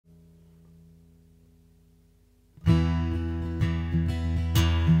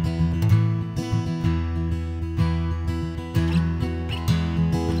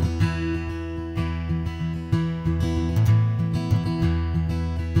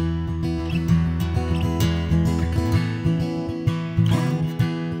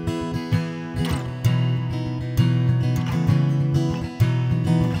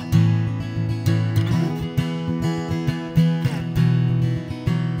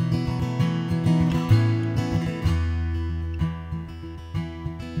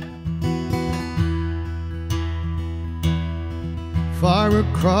Far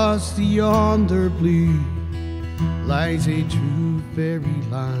across the yonder blue lies a true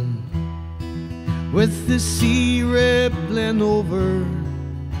fairyland, with the sea rippling over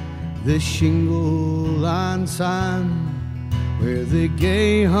the shingle and sand, where the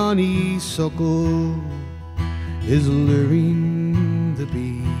gay honeysuckle is luring the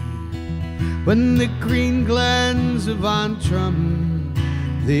bee. When the green glens of Antrim,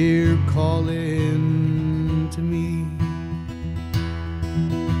 they're calling to me.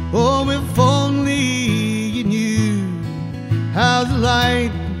 Oh, if only you knew how the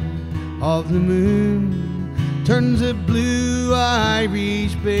light of the moon turns a blue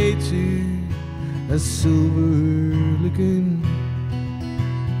Irish bay to a silver lagoon.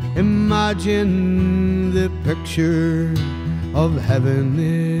 Imagine the picture of heaven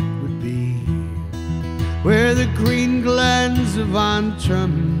it would be, where the green glens of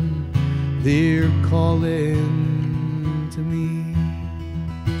Antrim, they're calling to me.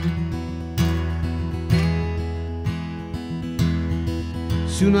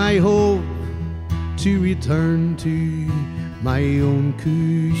 Soon I hope to return to my own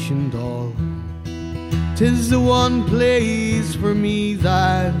cushioned hall. 'Tis the one place for me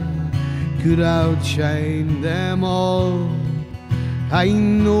that could outshine them all. I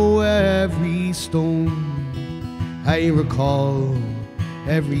know every stone, I recall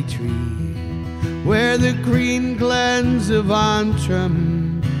every tree, where the green glens of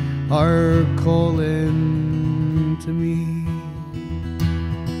Antrim are calling to me.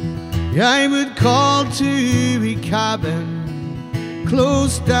 I would call to a cabin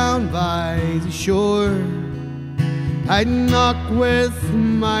close down by the shore. I'd knock with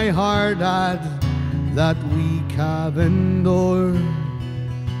my heart at that wee cabin door,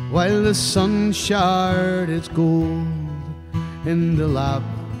 while the sun showered its gold in the lap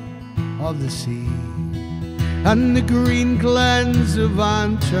of the sea, and the green glens of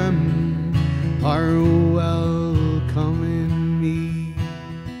Antrim are welcoming me.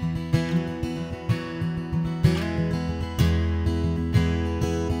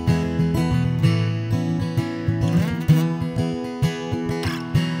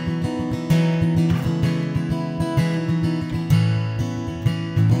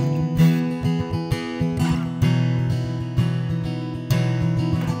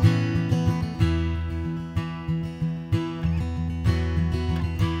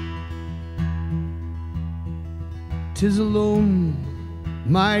 'Tis alone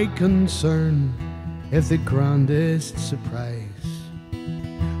my concern if the grandest surprise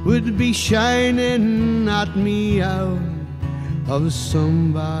would be shining at me out of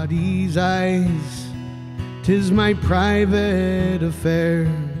somebody's eyes. 'Tis my private affair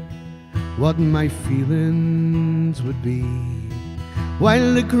what my feelings would be,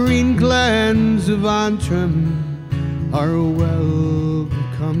 while the green glens of Antrim are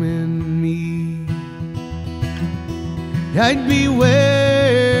welcoming me. I'd be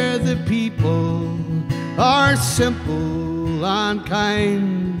where the people are simple and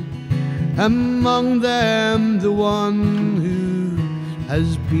kind, among them the one who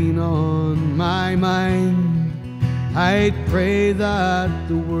has been on my mind. I'd pray that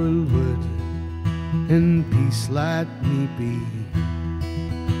the world would in peace let me be,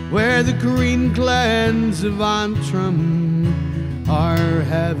 where the green glens of Antrim are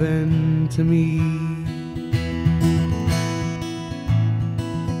heaven to me.